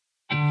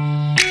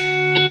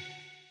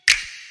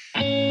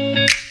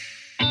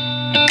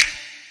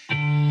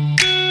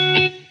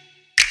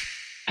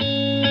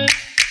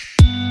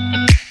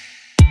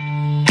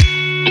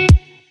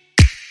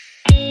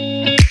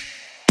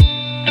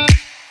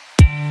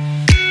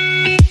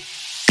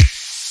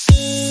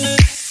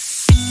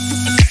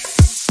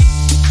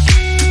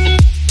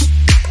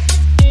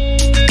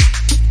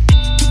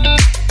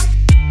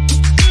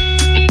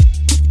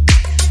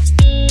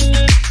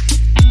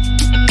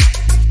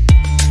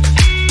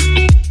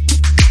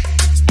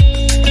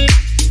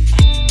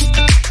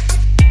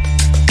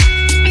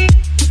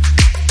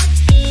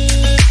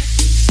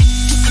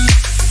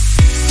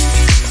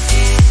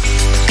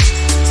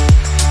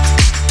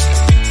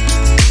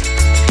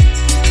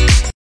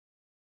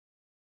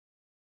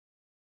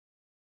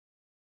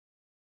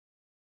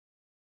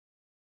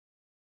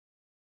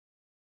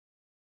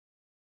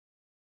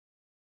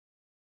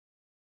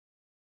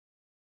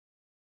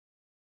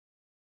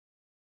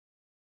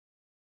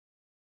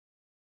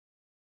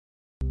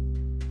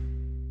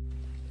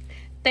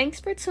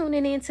Thanks for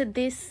tuning into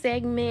this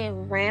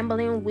segment,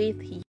 Rambling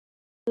with You.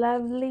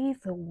 Lovelies,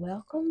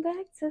 welcome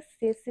back to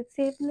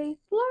Sensitively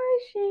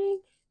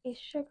Flourishing.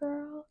 It's your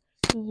girl,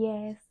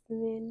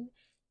 Yasmin.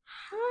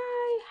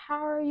 Hi,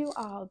 how are you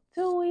all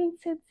doing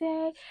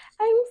today?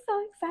 I'm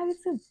so excited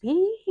to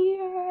be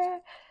here.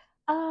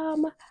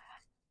 Um,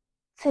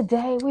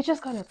 Today we're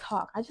just gonna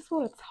talk. I just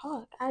want to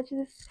talk. I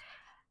just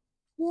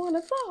want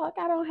to talk.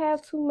 I don't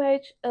have too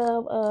much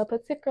of a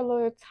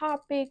particular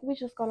topic. We're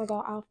just going to go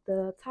off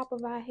the top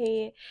of our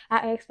head.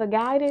 I asked for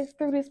guidance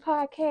through this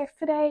podcast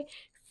today,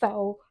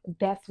 so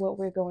that's what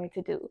we're going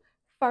to do.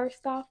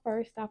 First off,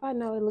 I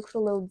know it looks a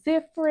little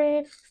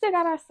different. Still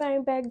got our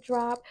same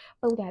backdrop,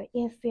 but we got an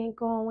incense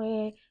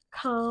going,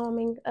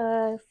 calming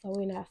us so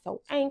we're not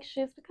so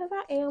anxious because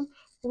I am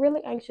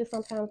really anxious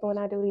sometimes when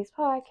I do these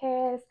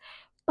podcasts.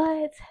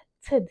 But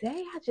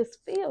today I just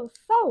feel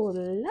so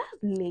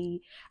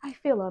lovely. I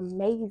feel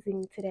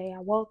amazing today. I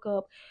woke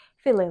up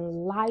feeling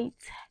light,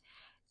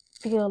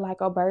 feel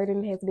like a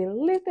burden has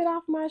been lifted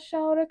off my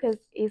shoulder because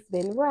it's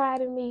been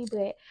riding me,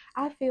 but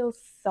I feel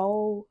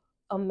so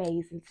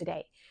amazing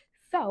today.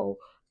 So,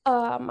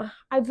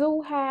 I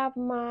do have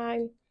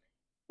my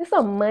it's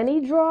a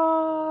money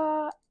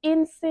draw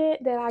incense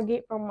that I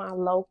get from my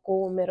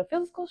local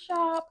metaphysical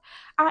shop.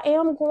 I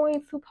am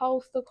going to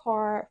post a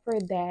card for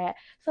that.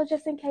 So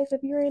just in case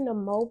if you're in the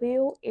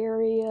Mobile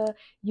area,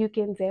 you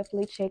can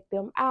definitely check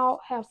them out.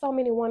 Have so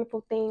many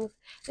wonderful things.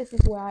 This is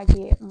where I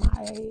get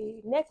my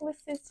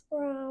necklaces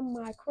from,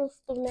 my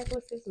crystal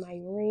necklaces, my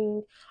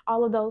ring,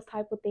 all of those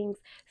type of things.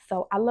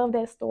 So I love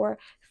that store.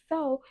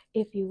 So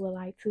if you would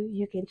like to,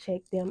 you can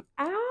check them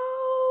out.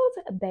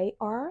 They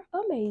are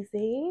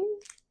amazing.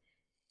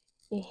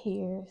 And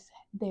here's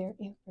their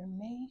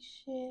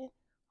information.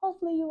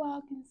 Hopefully, you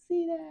all can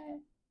see that.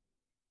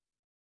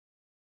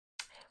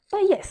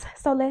 But yes,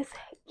 so let's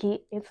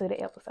get into the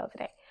episode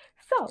today.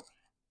 So,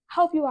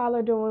 hope you all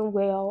are doing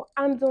well.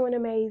 I'm doing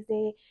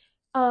amazing.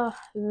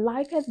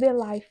 Life has been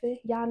lifing.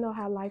 Y'all know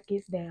how life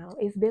gets down.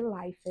 It's been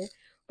lifing,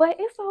 but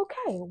it's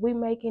okay. We're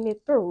making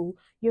it through.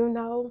 You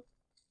know,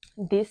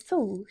 this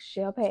too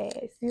shall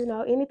pass. You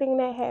know, anything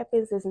that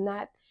happens is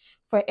not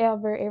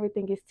forever,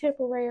 everything is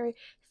temporary.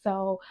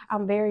 So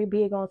I'm very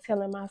big on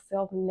telling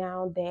myself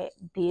now that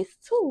this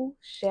too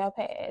shall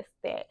pass,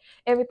 that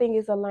everything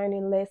is a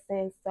learning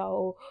lesson.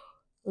 So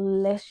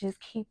let's just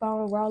keep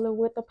on rolling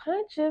with the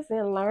punches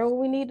and learn what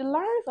we need to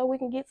learn so we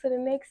can get to the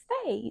next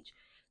stage.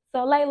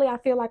 So lately, I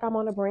feel like I'm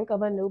on the brink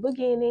of a new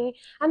beginning.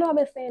 I know I've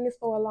been saying this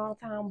for a long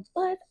time,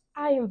 but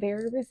I am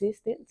very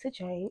resistant to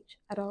change.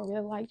 I don't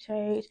really like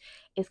change.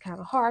 It's kind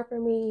of hard for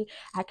me.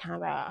 I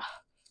kind of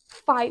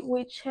fight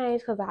with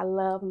change because I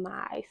love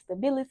my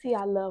stability.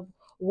 I love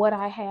what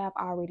I have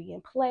already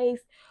in place.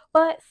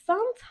 But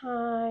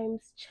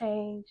sometimes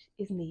change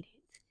is needed.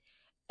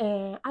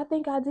 And I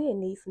think I did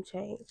need some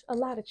change, a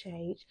lot of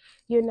change.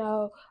 You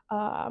know,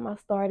 I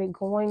started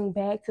going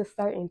back to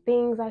certain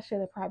things I should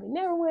have probably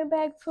never went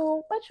back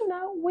to. But you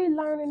know, we're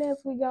learning as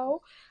we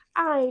go.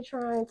 I ain't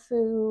trying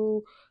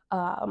to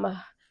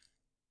um,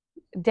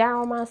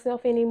 down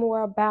myself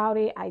anymore about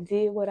it. I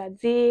did what I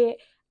did.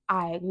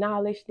 I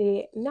acknowledged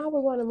it. Now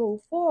we're going to move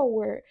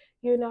forward.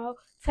 You know,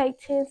 take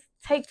 2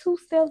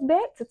 steps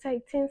back to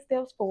take 10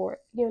 steps forward.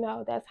 You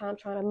know, that's how I'm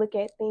trying to look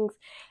at things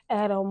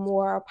at a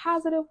more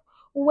positive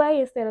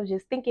way instead of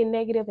just thinking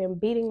negative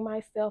and beating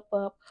myself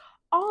up.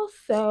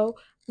 Also,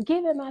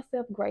 giving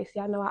myself grace.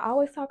 Y'all know I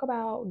always talk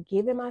about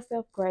giving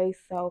myself grace.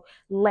 So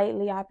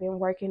lately, I've been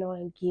working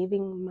on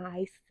giving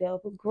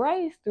myself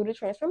grace through the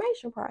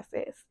transformation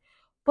process.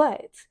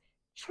 But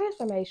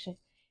transformation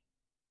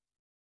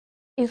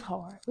is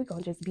hard. We're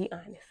going to just be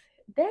honest.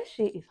 That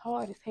shit is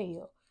hard as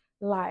hell.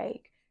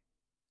 Like,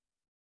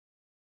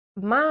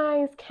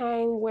 mine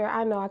came where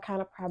I know I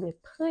kind of probably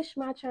pushed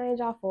my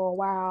change off for a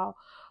while.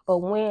 But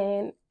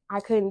when I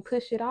couldn't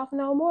push it off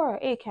no more,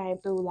 it came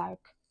through like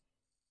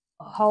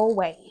a whole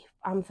wave.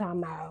 I'm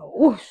talking about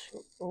whoosh,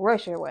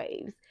 Russian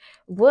waves.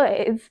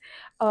 But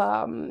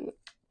um,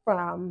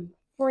 from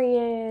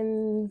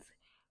friends,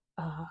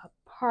 uh,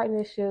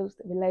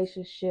 partnerships,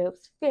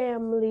 relationships,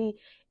 family,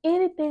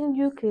 anything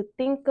you could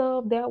think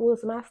of that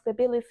was my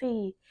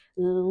stability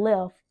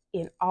left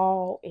in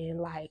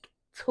like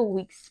 2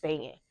 weeks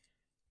span.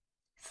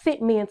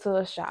 Sent me into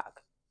a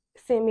shock,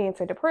 sent me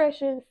into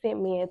depression,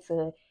 sent me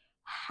into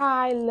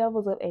high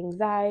levels of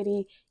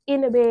anxiety,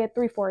 in the bed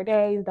 3, 4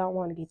 days, don't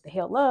want to get the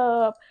hell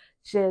up,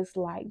 just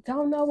like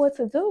don't know what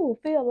to do,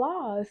 feel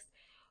lost.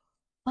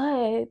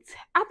 But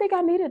I think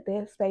I needed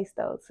that space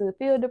though to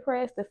feel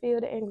depressed, to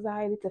feel the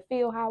anxiety, to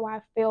feel how I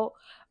felt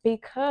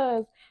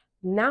because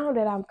now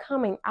that I'm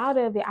coming out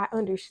of it, I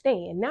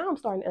understand. Now I'm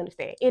starting to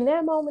understand. In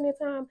that moment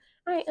in time,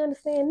 I ain't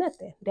understand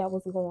nothing that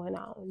was going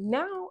on.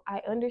 Now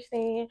I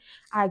understand.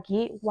 I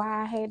get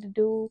why I had to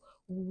do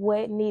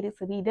what needed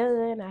to be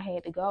done. I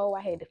had to go.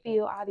 I had to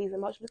feel all these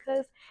emotions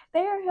because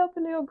they are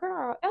helping your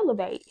girl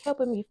elevate,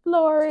 helping me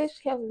flourish,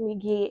 helping me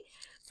get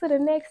to the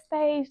next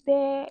stage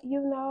that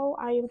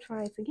I am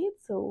trying to get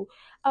to.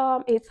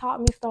 It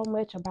taught me so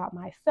much about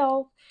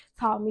myself,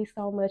 taught me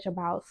so much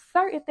about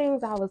certain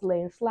things I was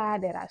letting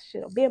slide that I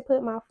should have been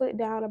putting my foot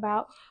down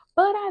about,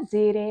 but I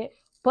didn't.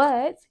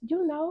 But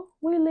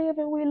we live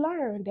and we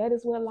learn. That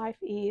is what life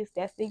is.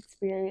 That's the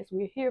experience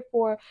we're here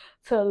for,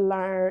 to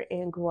learn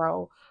and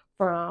grow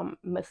from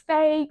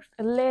mistakes,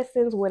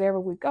 lessons, whatever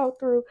we go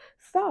through.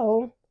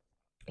 So,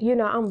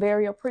 I'm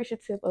very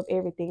appreciative of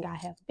everything I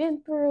have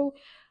been through,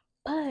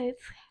 but I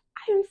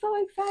am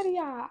so excited,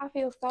 y'all. I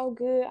feel so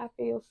good. I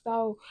feel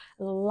so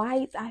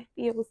light. I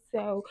feel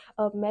so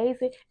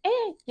amazing.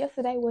 And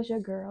yesterday was your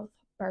girl's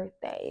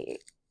birthday.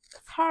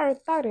 Turned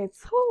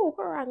 32.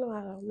 Girl, I know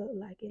I don't look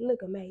like it.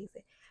 Look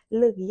amazing.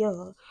 Look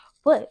young.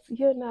 But,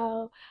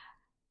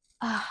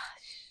 ah,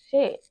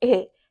 shit.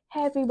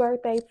 Happy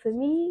birthday to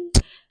me.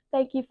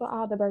 Thank you for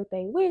all the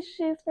birthday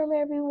wishes from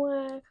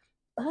everyone.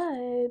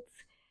 But,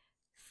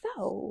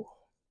 so,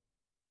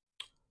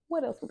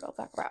 what else we gonna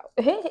talk about?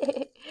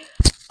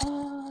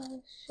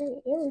 Shit,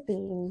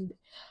 everything.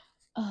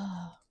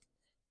 Uh,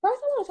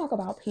 First, I want to talk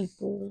about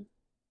people.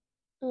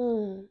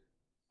 Mm.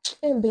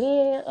 And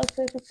being a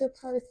sensitive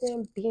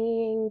person,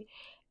 being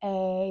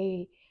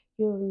a,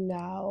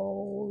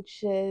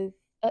 just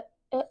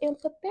a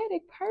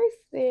empathetic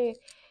person.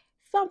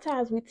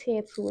 Sometimes we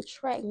tend to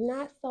attract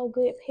not so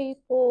good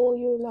people,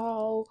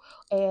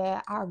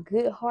 and our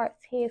good heart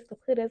tends to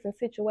put us in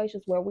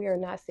situations where we are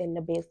not setting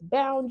the best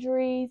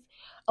boundaries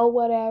or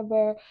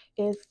whatever.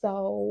 And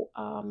so,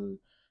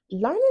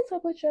 learning to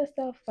put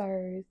yourself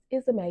first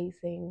is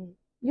amazing.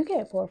 You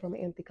can't pour from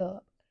an empty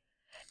cup.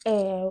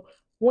 And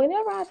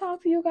whenever I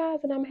talk to you guys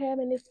and I'm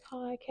having this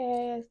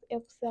podcast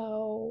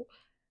episode,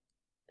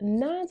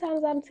 9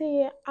 times out of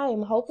 10, I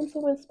am hoping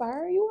to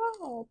inspire you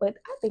all. But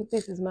I think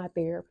this is my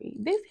therapy.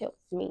 This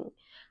helps me.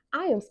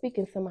 I am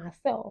speaking to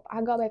myself.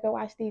 I go back and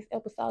watch these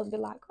episodes and be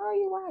like, girl,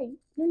 you're right.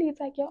 You need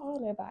to take your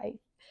own advice.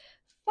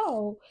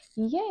 So,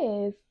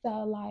 yes, so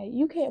like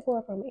you can't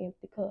pour from an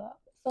empty cup.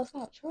 So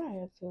stop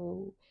trying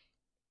to.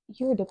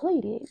 You're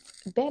depleted.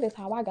 That is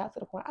how I got to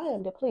the point. I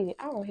am depleted.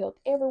 I don't help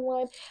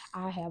everyone.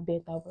 I have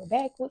bent over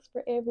backwards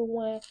for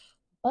everyone,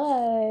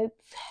 but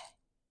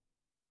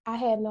I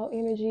had no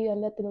energy or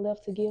nothing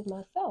left to give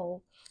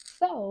myself.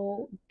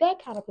 So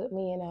that kind of put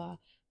me in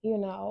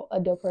a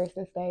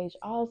depressing stage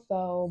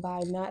also by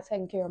not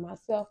taking care of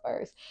myself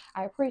first.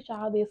 I preach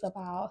all this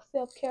about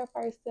self-care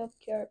first,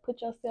 self-care,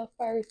 put yourself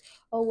first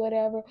or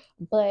whatever.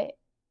 But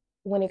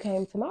when it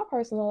came to my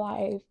personal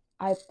life,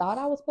 I thought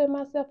I was putting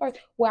myself first.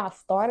 Well, I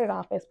started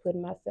off as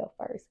putting myself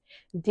first.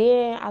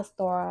 Then I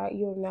started,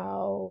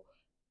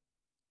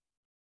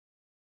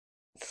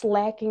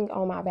 slacking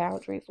on my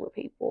boundaries with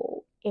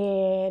people.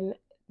 And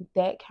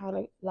that kind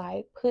of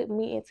like put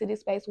me into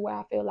this space where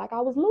I feel like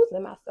I was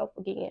losing myself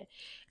again.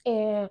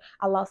 And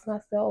I lost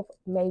myself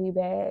maybe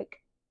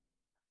back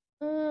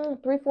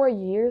 3, 4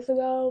 years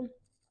ago.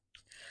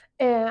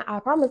 And I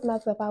promised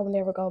myself I would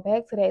never go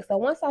back to that. So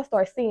once I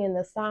start seeing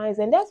the signs,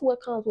 and that's what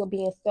comes with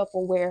being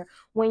self-aware,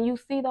 when you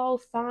see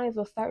those signs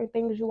of certain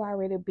things you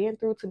already been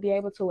through, to be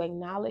able to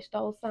acknowledge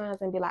those signs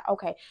and be like,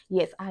 okay,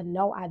 yes, I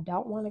know I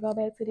don't want to go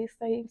back to this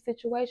same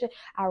situation.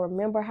 I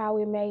remember how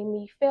it made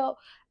me feel.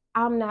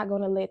 I'm not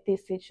gonna let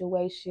this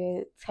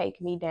situation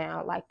take me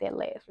down like that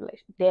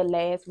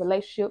last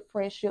relationship,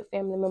 friendship,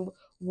 family member,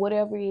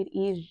 whatever it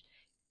is,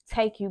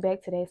 take you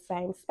back to that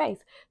same space.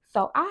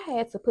 So I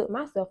had to put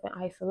myself in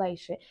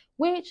isolation,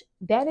 which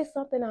that is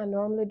something I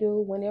normally do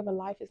whenever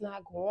life is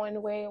not going the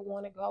way I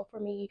want to go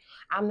for me.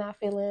 I'm not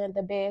feeling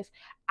the best.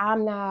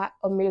 I'm not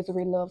a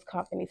misery loves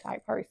company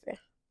type person.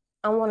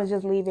 I want to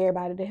just leave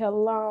everybody the hell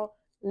alone.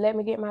 Let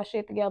me get my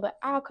shit together.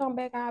 I'll come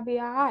back. I'll be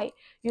all right.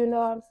 You know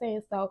what I'm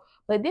saying? So,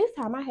 but this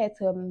time I had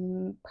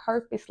to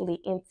purposely,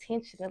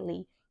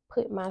 intentionally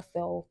put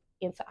myself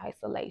into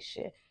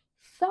isolation.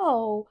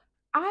 So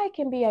I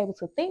can be able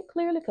to think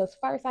clearly, because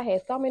first I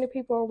had so many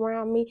people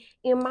around me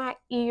in my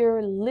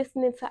ear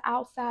listening to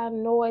outside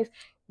noise,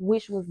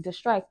 which was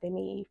distracting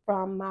me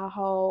from my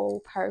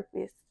whole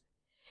purpose.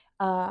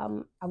 I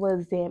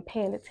wasn't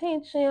paying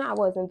attention. I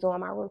wasn't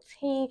doing my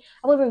routine.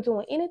 I wasn't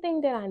doing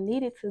anything that I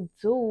needed to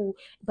do,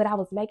 but I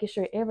was making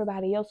sure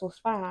everybody else was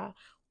fine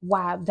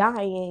while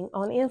dying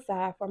on the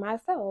inside for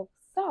myself.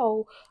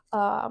 So,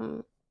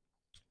 um,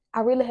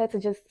 I really had to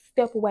just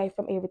step away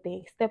from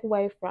everything, step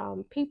away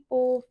from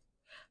people,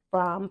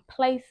 from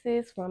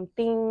places, from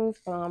things,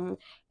 from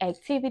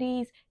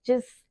activities,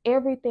 just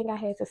everything. I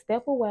had to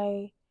step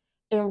away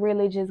and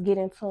really just get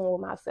in tune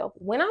with myself.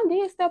 When I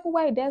did step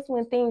away, that's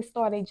when things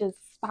started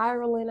just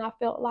spiraling. I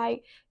felt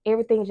like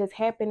everything just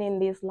happened in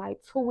this like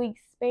 2 week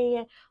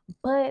span.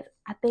 But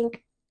I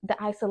think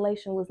the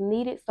isolation was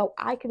needed so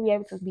I can be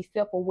able to be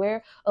self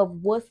aware of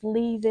what's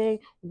leaving,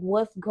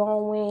 what's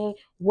going,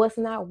 what's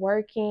not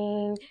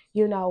working,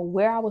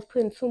 where I was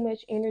putting too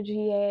much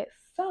energy at.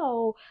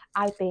 So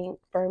I think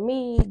for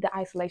me, the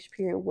isolation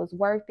period was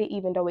worth it,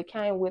 even though it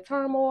came with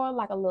turmoil,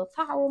 like a little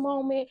tower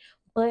moment.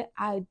 but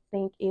I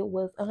think it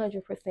was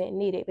 100%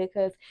 needed,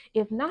 because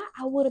if not,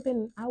 I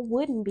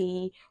wouldn't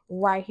be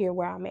right here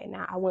where I'm at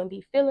now. I wouldn't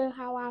be feeling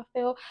how I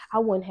felt. I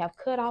wouldn't have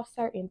cut off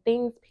certain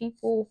things,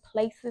 people,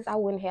 places. I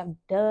wouldn't have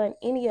done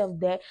any of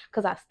that,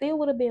 because I still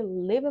would have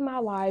been living my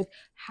life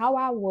how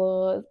I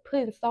was,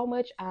 putting so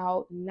much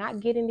out, not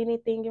getting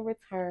anything in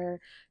return,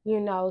 you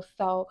know.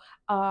 So,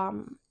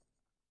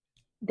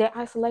 that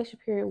isolation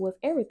period was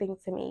everything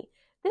to me.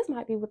 This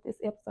might be what this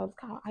episode is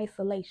called: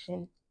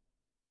 isolation.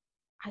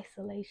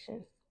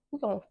 Isolation. We're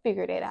gonna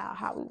figure that out,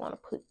 how we want to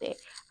put that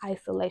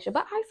isolation.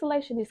 But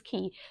isolation is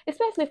key,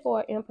 especially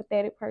for an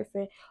empathetic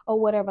person or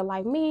whatever,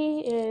 like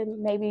me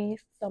and maybe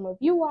some of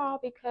you all,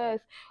 because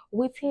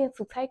we tend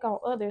to take on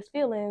others'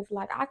 feelings.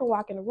 Like, I can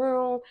walk in the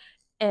room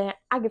and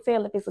I can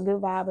tell if it's a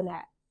good vibe or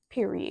not.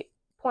 Period.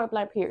 Point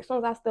blank period. As soon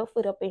as I step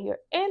foot up in here,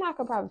 and I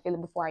can probably feel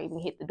it before I even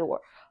hit the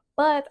door.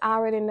 But I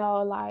already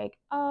know, like,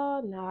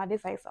 oh no, nah,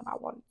 this ain't something I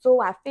want to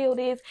do. I feel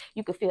this.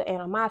 You can feel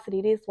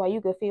animosity this way. You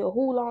can feel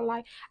who don't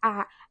like.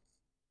 I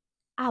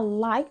I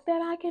like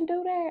that I can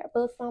do that,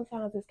 but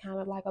sometimes it's kind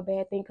of like a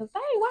bad thing, because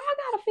dang, why I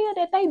gotta feel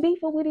that they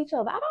beefing with each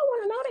other? I don't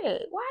want to know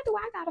that. Why do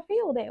I gotta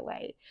feel that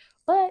way?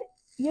 But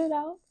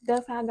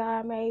that's how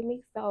God made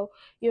me. So,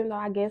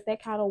 I guess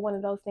that kind of one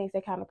of those things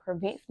that kind of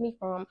prevents me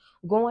from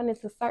going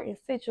into certain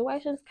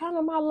situations, kind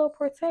of my little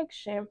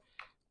protection.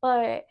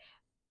 But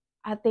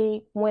I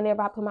think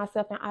whenever I put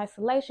myself in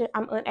isolation,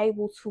 I'm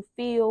unable to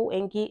feel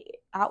and get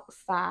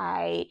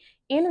outside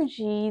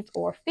energies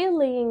or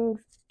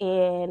feelings,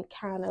 and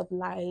kind of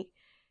like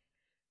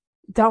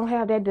don't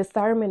have that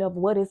discernment of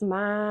what is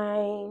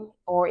mine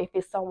or if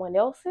it's someone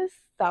else's.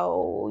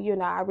 So,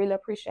 I really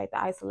appreciate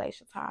the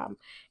isolation time.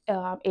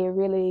 It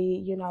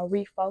really,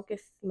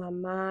 refocused my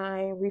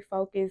mind,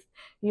 refocused,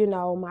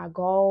 my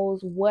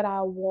goals, what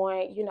I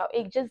want.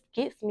 It just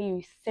gets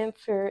me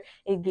centered,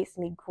 it gets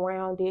me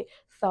grounded.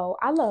 So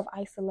I love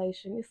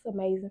isolation. It's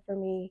amazing for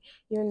me.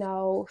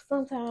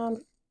 Sometimes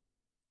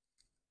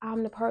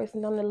I'm the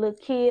little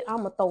kid. I'm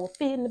gonna throw a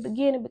fit in the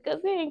beginning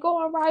because it ain't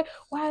going right.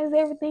 Why is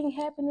everything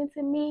happening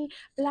to me?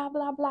 Blah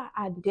blah blah.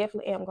 I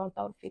definitely am gonna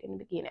throw the fit in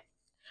the beginning.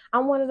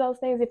 I'm one of those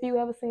things. If you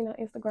ever seen on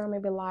Instagram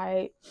and be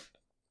like,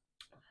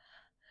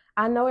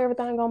 I know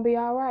everything gonna be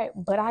all right,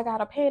 but I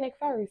gotta panic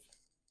first.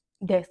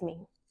 That's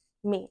me.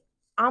 Me.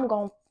 I'm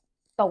gonna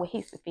throw a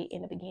hissy fit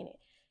in the beginning.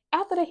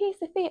 After the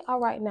hissy fit, all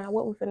right, now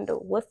what we finna do?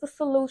 What's the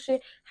solution?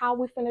 How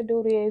we finna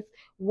do this?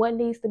 What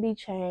needs to be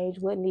changed?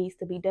 What needs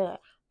to be done?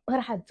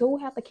 But I do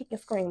have to kick and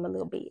scream a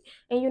little bit.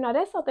 And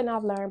that's something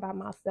I've learned by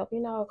myself.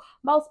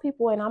 Most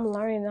people, and I'm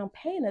learning and I'm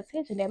paying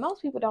attention, that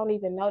most people don't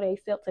even know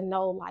themselves to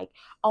know, like,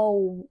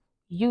 oh,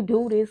 you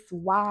do this,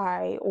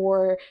 why?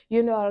 Or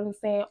you know what I'm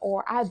saying?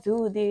 Or I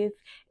do this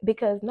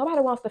because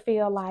nobody wants to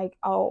feel like,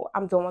 oh,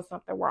 I'm doing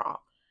something wrong.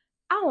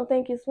 I don't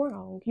think it's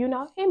wrong.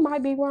 It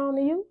might be wrong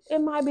to you. It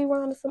might be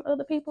wrong to some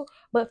other people.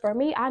 But for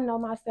me, I know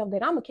myself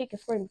that I'm a kick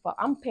and scream before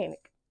I'm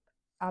panic.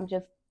 I'm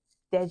just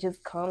that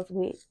just comes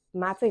with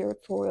my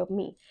territory of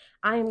me.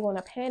 I am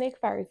gonna panic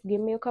first.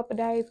 Give me a couple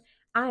days.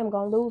 I am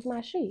gonna lose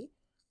my shit.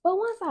 But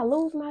once I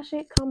lose my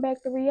shit, come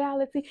back to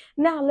reality.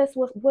 Now let's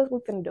what we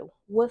finna do?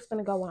 What's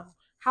finna go on?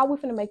 How we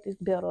finna make this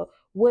better?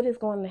 What is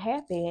going to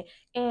happen?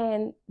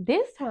 And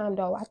this time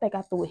though, I think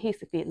I threw a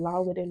hissy fit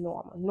longer than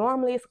normal.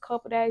 Normally it's a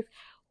couple days.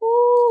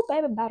 Ooh,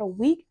 baby, about a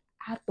week,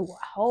 I threw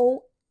a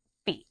whole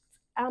fit.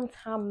 I'm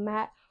talking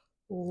about,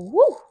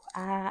 woo,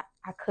 I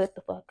cut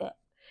the fuck up.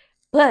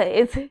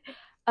 But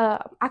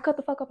I cut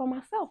the fuck up on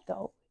myself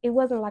though. It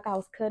wasn't like I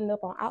was cutting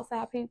up on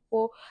outside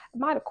people. I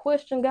might have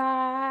questioned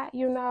God,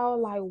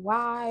 like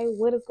why,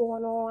 what is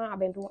going on? I've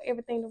been doing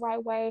everything the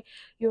right way,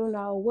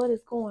 what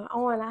is going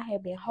on? I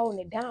have been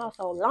holding it down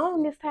so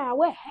long this time.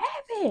 What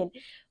happened?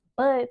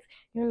 But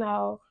you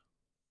know,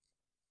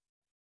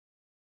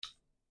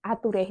 I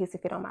threw that hissy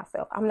fit on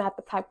myself. I'm not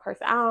the type of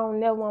person. I don't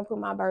never want to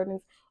put my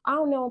burdens. I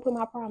don't never want to put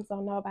my problems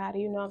on nobody.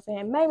 You know what I'm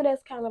saying? Maybe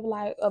that's kind of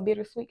like a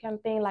bittersweet kind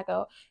of thing.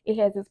 It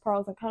has its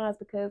pros and cons,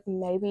 because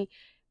maybe,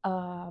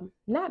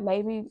 not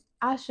maybe,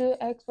 I should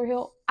ask for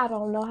help. I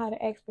don't know how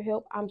to ask for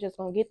help. I'm just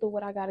gonna get through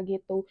what I gotta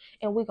get through,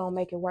 and we're gonna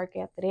make it work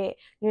after that.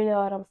 You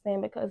know what I'm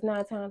saying? Because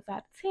 9 times out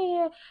of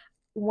 10,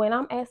 when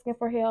I'm asking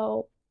for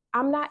help,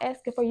 I'm not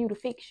asking for you to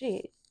fix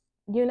shit.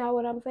 You know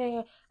what I'm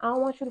saying? I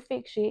don't want you to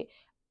fix shit.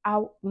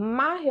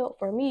 My help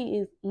for me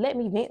is, let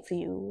me vent to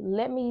you.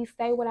 Let me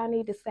say what I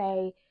need to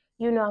say.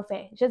 You know what I'm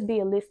saying? Just be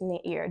a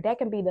listening ear.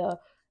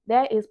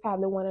 That is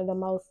probably one of the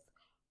most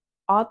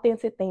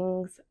authentic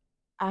things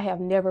I have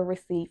never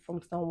received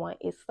from someone,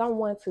 is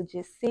someone to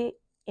just sit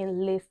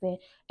and listen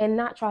and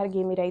not try to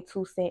give me their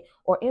 2 cents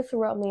or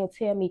interrupt me and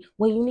tell me,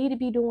 well, you need to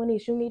be doing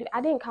this.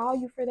 I didn't call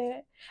you for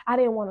that. I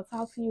didn't want to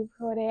talk to you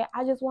for that.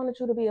 I just wanted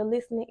you to be a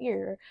listening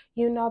ear,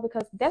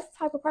 because that's the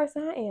type of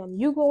person I am.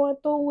 You going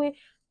through it,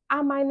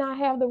 I might not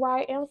have the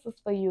right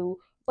answers for you,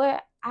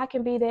 but I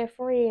can be that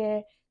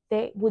friend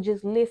that would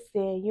just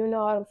listen, you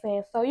know what I'm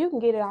saying? So you can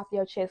get it off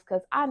your chest,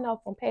 because I know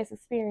from past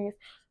experience,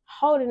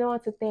 holding on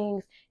to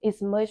things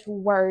is much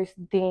worse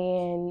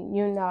than,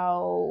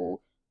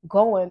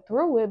 going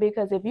through it,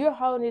 because if you're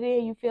holding it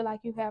in, you feel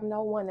like you have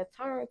no one to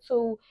turn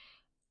to,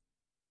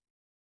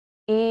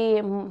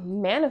 it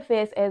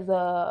manifests as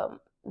a,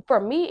 for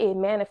me it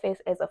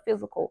manifests as a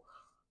physical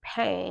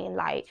pain.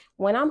 Like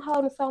when I'm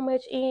holding so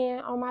much in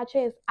on my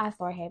chest, I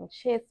start having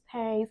chest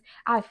pains.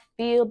 I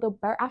feel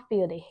I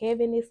feel the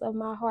heaviness of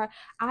my heart.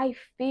 I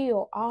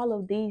feel all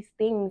of these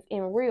things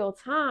in real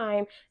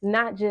time,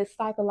 not just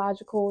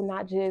psychological,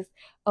 not just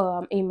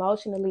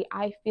emotionally.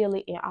 I feel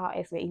it in all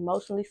aspects,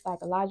 emotionally,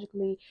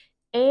 psychologically,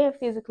 and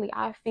physically.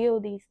 I feel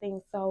these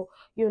things. So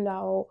you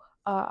know,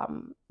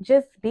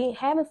 just being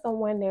having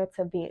someone there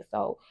to vent.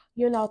 So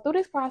through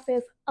this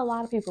process, a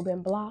lot of people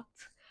been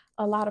blocked,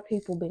 a lot of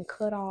people been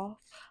cut off,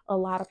 a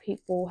lot of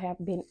people have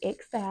been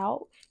xed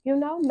out.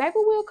 Maybe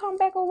we'll come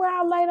back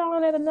around later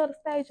on at another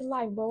stage of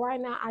life, but right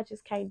now I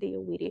just can't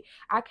deal with it.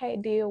 I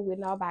can't deal with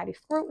nobody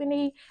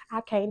scrutiny.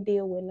 I can't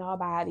deal with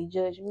nobody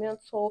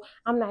judgmental.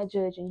 I'm not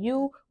judging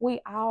you. We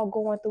all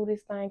going through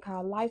this thing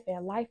called life,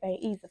 and life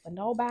ain't easy for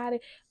nobody.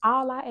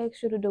 All I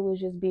ask you to do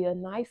is just be a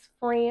nice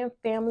friend,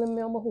 family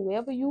member,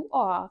 whoever you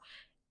are,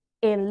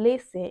 and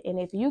listen. And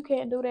if you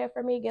can't do that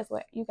for me, guess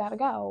what? You gotta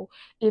go.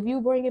 If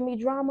you bringing me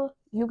drama,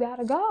 you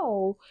gotta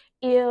go.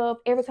 If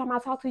every time I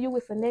talk to you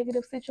it's a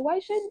negative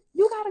situation,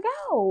 you gotta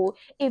go.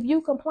 If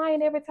you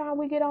complain every time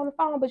we get on the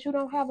phone but you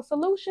don't have a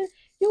solution,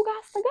 you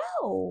got to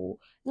go.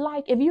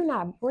 Like if you're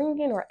not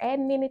bringing or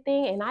adding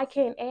anything, and I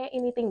can't add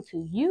anything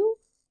to you,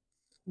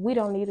 we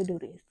don't need to do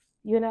this.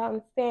 You know what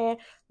I'm saying?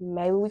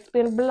 Maybe we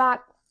spin a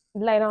block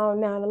later on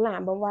down the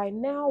line. But right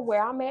now,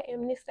 where I'm at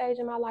in this stage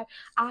in my life,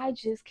 I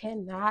just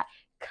cannot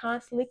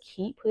constantly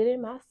keep putting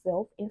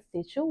myself in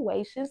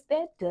situations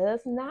that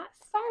does not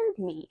serve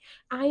me.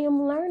 I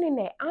am learning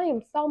that. I am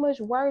so much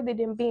worthy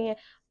than being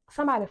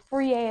somebody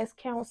free ass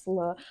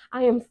counselor.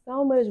 I am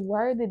so much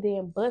worthy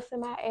than busting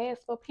my ass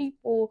for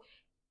people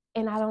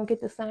and I don't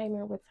get the same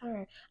in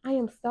return. I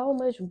am so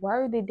much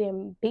worthy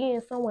than being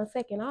someone's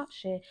second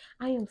option.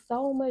 I am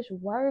so much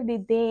worthy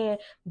than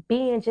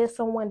being just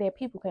someone that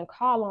people can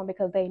call on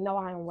because they know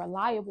I am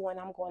reliable and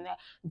I'm going to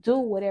do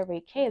whatever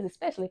it can,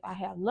 especially if I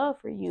have love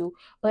for you.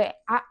 But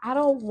I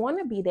don't want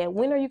to be that.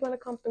 When are you going to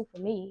come through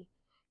for me?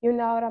 You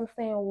know what I'm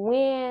saying?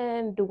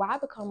 When do I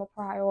become a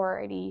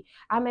priority?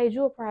 I made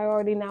you a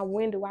priority. Now,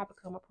 when do I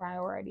become a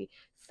priority?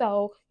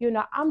 So,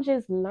 I'm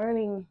just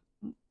learning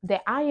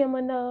that I am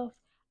enough.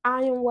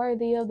 I am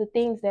worthy of the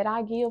things that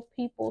I give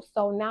people.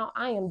 So now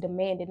I am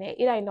demanding that.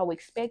 It ain't no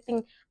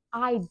expecting.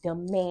 I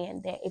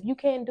demand that. If you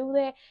can't do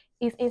that,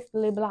 it's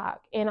instantly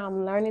blocked. And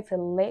I'm learning to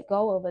let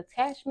go of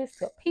attachments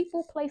to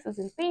people, places,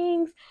 and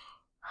things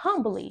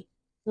humbly.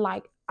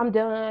 Like, I'm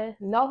done.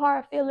 No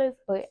hard feelings,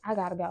 but I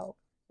gotta go.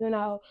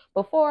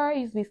 Before it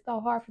used to be so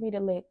hard for me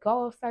to let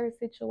go of certain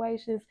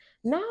situations.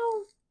 Now,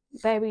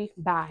 baby,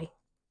 bye.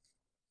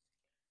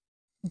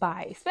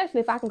 By,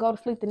 especially if I can go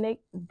to sleep the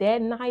next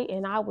that night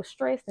and I was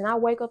stressed and I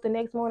wake up the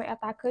next morning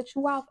after I cut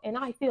you off and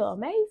I feel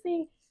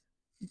amazing,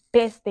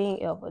 best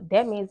thing ever.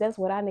 That means that's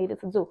what I needed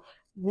to do.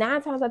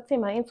 9 times out of 10,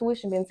 my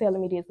intuition been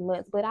telling me this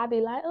months, but I be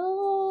like,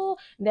 oh,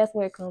 that's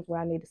where it comes where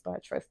I need to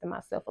start trusting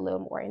myself a little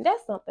more, and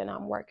that's something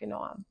I'm working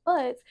on.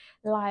 But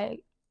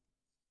like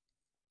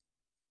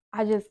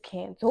I just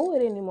can't do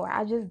it anymore.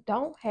 I just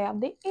don't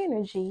have the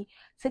energy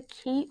to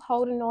keep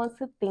holding on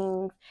to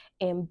things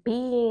and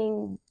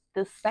being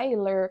the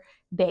sailor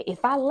that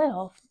if I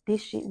left,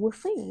 this shit will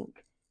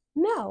sink.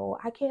 No,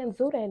 I can't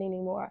do that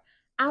anymore.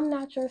 I'm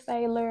not your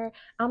sailor.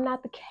 I'm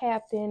not the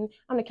captain.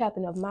 I'm the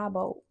captain of my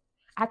boat.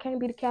 I can't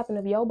be the captain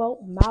of your boat,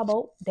 my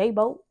boat, they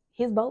boat,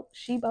 his boat,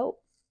 she boat,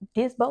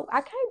 this boat.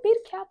 I can't be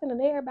the captain of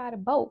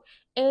everybody's boat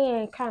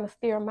and kind of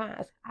steer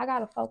mine. I got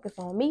to focus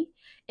on me,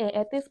 and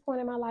at this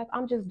point in my life,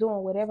 I'm just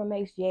doing whatever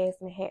makes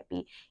Jasmine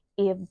happy.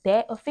 If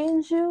that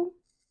offends you,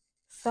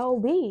 so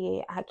be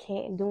it. I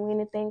can't do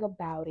anything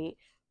about it.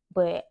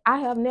 But I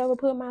have never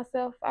put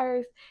myself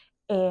first.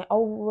 And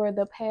over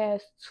the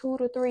past 2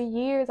 to 3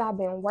 years, I've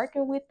been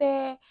working with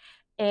that.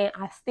 And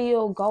I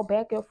still go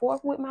back and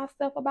forth with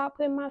myself about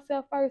putting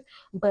myself first.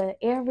 But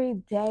every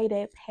day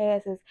that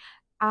passes,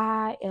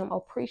 I am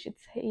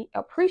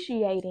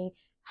appreciating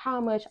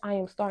how much I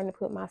am starting to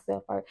put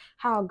myself first.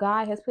 How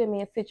God has put me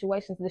in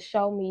situations to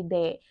show me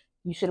that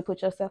you should have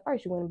put yourself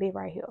first. You wouldn't be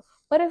right here.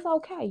 But it's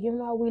okay.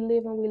 We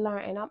live and we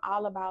learn. And I'm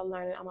all about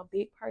learning. I'm a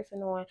big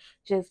person on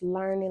just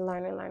learning,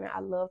 learning, learning.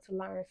 I love to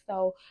learn.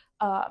 So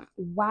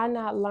why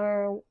not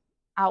learn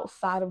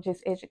outside of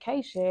just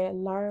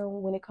education?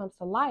 Learn when it comes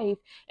to life.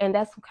 And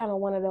that's kind of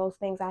one of those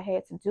things I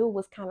had to do,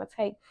 was kind of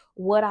take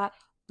what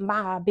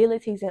my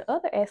abilities in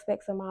other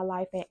aspects of my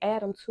life and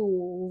add them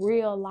to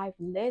real life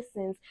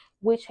lessons,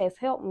 which has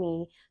helped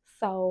me.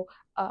 So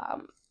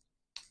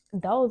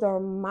those are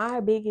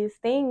my biggest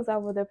things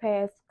over the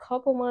past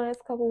couple months,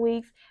 couple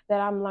weeks, that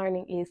I'm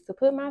learning, is to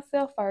put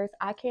myself first.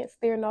 I can't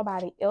steer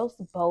nobody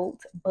else's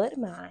boat but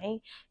mine.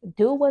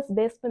 Do what's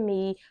best for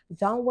me.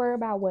 Don't worry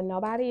about what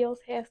nobody else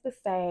has to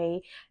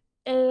say.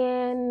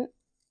 And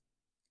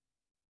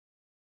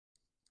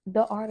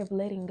the art of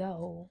letting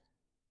go.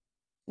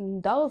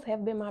 Those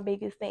have been my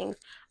biggest things.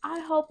 I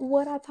hope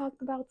what I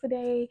talked about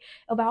today,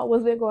 about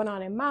what's been going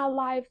on in my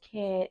life,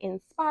 can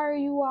inspire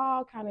you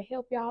all, kind of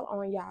help y'all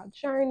on y'all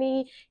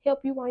journey,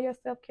 help you on your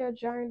self-care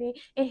journey,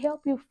 and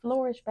help you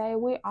flourish, babe.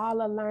 We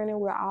all are learning,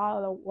 we're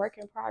all a work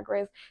in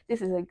progress.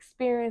 This is an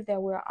experience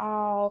that we're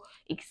all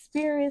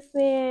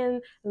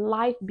experiencing.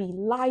 Life be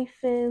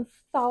lifing.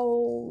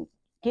 So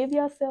give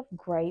yourself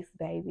grace,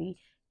 baby.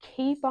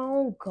 Keep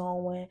on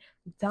going.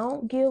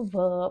 Don't give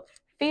up.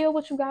 Feel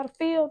what you gotta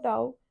feel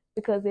though,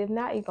 because if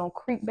not, it's gonna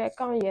creep back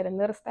on you at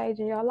another stage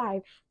in your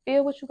life.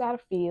 Feel what you gotta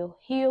feel,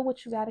 heal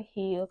what you gotta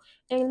heal,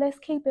 and let's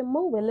keep it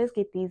moving. Let's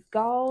get these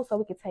goals so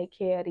we can take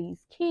care of these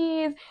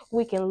kids.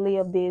 We can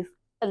live this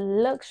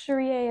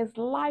luxury ass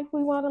life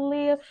we want to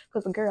live.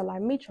 Because a girl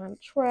like me trying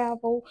to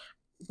travel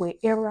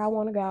wherever I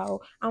want to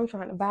go, I'm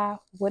trying to buy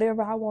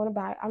whatever I want to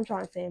buy. I'm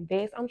trying to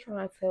invest. I'm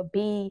trying to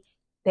be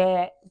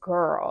that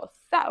girl.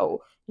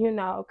 So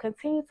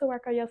continue to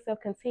work on yourself,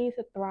 continue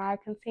to thrive,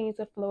 continue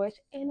to flourish.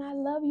 And I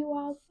love you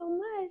all so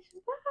much.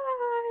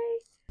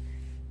 Bye.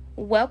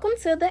 Welcome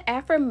to the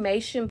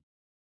affirmation.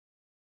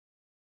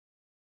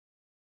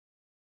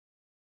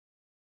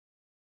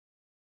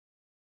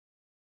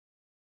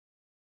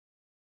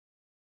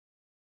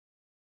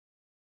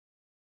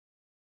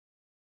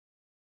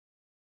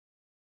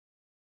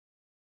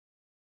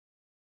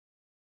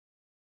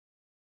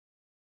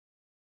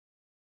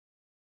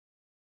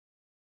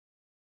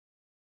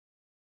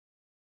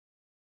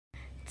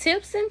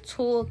 Tips and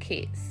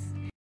toolkits.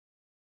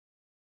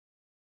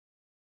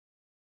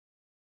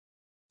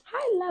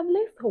 Hi,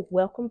 lovelies.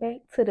 Welcome back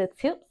to the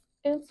tips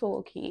and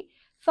toolkit.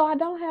 So I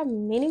don't have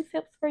many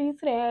tips for you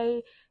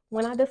today.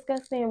 When I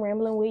discussed and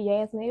rambling with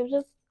Yasmin, it was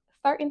just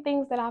certain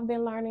things that I've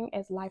been learning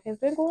as life has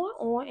been going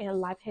on and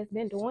life has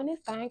been doing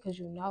its thing,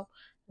 because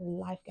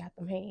life got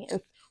them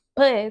hands.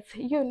 But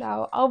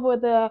over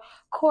the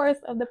course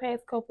of the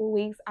past couple of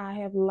weeks, I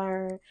have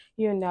learned,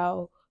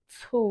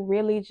 to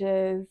really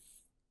just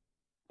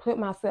put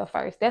myself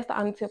first. That's the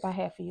only tip I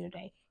have for you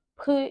today.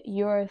 Put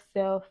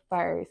yourself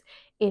first.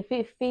 If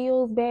it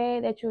feels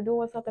bad that you're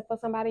doing something for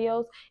somebody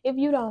else, if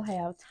you don't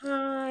have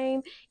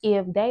time,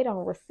 if they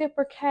don't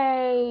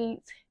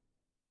reciprocate,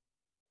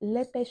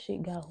 let that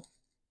shit go.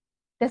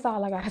 That's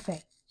all I gotta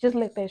say. Just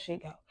let that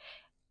shit go.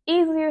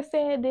 Easier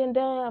said than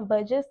done,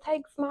 but just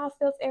take small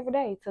steps every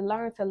day to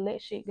learn to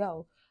let shit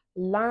go.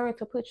 Learn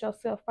to put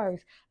yourself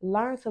first.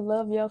 Learn to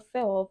love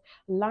yourself.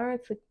 Learn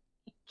to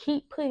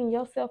keep putting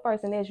yourself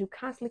first. And as you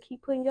constantly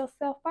keep putting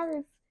yourself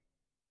first,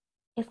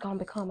 it's gonna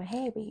become a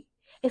habit.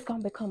 It's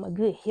gonna become a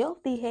good,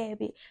 healthy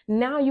habit.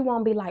 Now you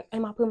won't be like,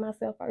 am I putting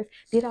myself first?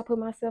 Did I put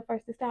myself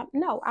first this time?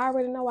 No, I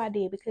already know I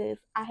did, because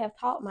I have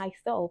taught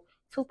myself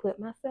to put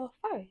myself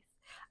first.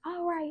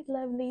 All right,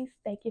 lovelies.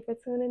 Thank you for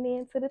tuning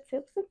in to the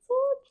Tips and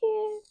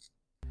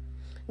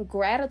Toolkit.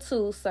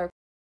 Gratitude circle.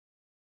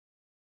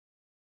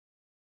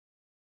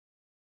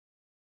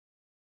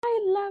 Hi,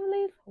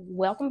 lovelies.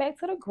 Welcome back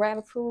to the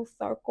Gratitude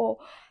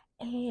Circle.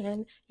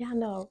 And y'all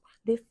know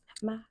this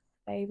is my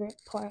favorite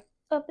part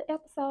of the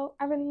episode.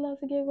 I really love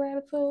to give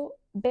gratitude.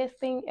 Best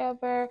thing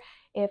ever.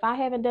 If I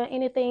haven't done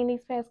anything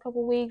these past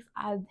couple weeks,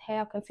 I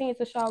have continued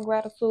to show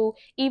gratitude,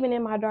 even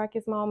in my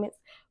darkest moments.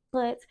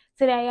 But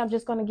today I'm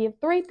just going to give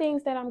 3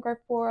 things that I'm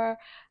grateful for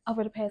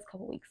over the past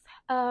couple weeks.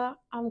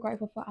 I'm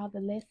grateful for all the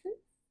lessons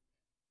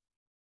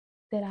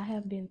that I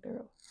have been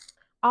through.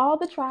 All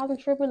the trials and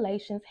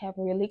tribulations have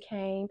really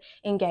came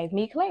and gave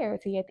me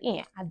clarity at the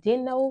end. I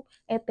didn't know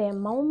at that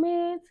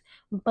moment,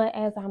 but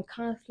as I'm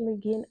constantly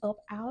getting up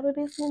out of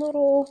this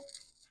little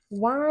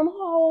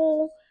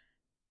wormhole,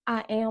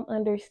 I am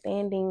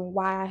understanding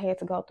why I had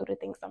to go through the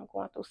things I'm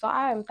going through. So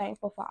I am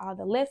thankful for all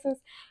the lessons,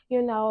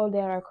 that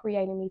are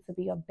creating me to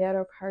be a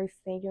better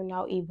person,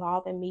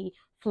 evolving me,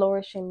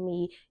 flourishing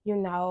me.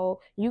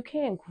 You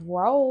can't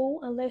grow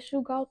unless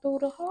you go through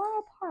the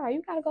hard part.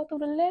 You got to go through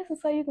the lessons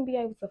so you can be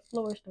able to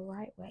flourish the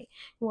right way.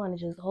 You want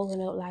to just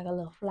open up like a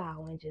little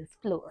flower and just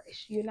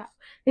flourish.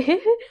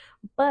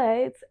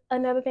 But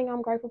another thing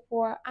I'm grateful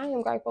for, I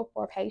am grateful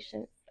for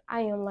patience.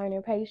 I am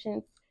learning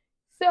patience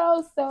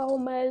so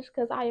much,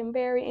 because I am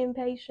very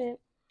impatient,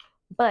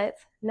 but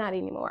not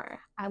anymore.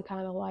 I'm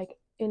kind of like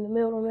in the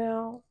middle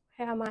now,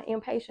 have my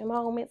impatient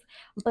moments,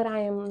 but I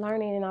am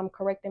learning and I'm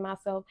correcting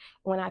myself.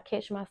 When I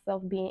catch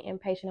myself being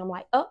impatient, I'm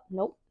like, oh,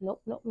 nope,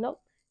 nope, nope,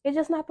 nope. It's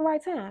just not the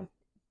right time.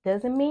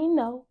 Doesn't mean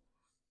no,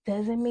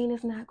 doesn't mean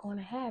it's not going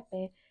to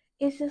happen.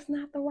 It's just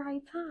not the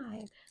right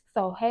time.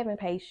 So, having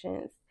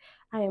patience,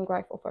 I am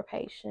grateful for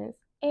patience.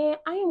 And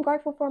I am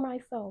grateful for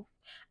myself.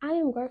 I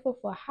am grateful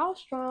for how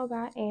strong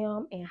I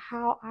am and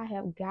how I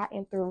have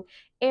gotten through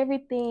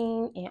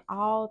everything and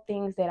all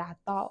things that I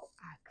thought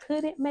I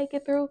couldn't make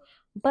it through.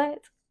 But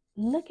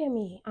look at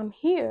me. I'm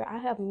here. I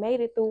have made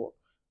it through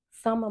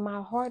some of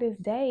my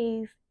hardest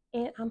days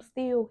and I'm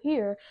still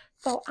here.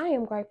 So I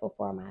am grateful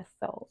for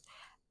myself.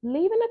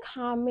 Leave in the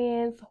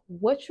comments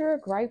what you're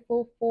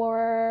grateful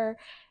for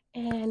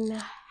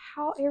and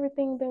how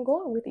everything been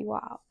going with you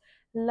all.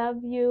 Love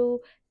you.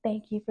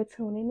 Thank you for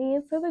tuning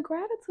in to the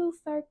Gratitude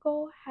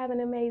Circle. Have an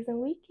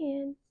amazing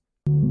weekend.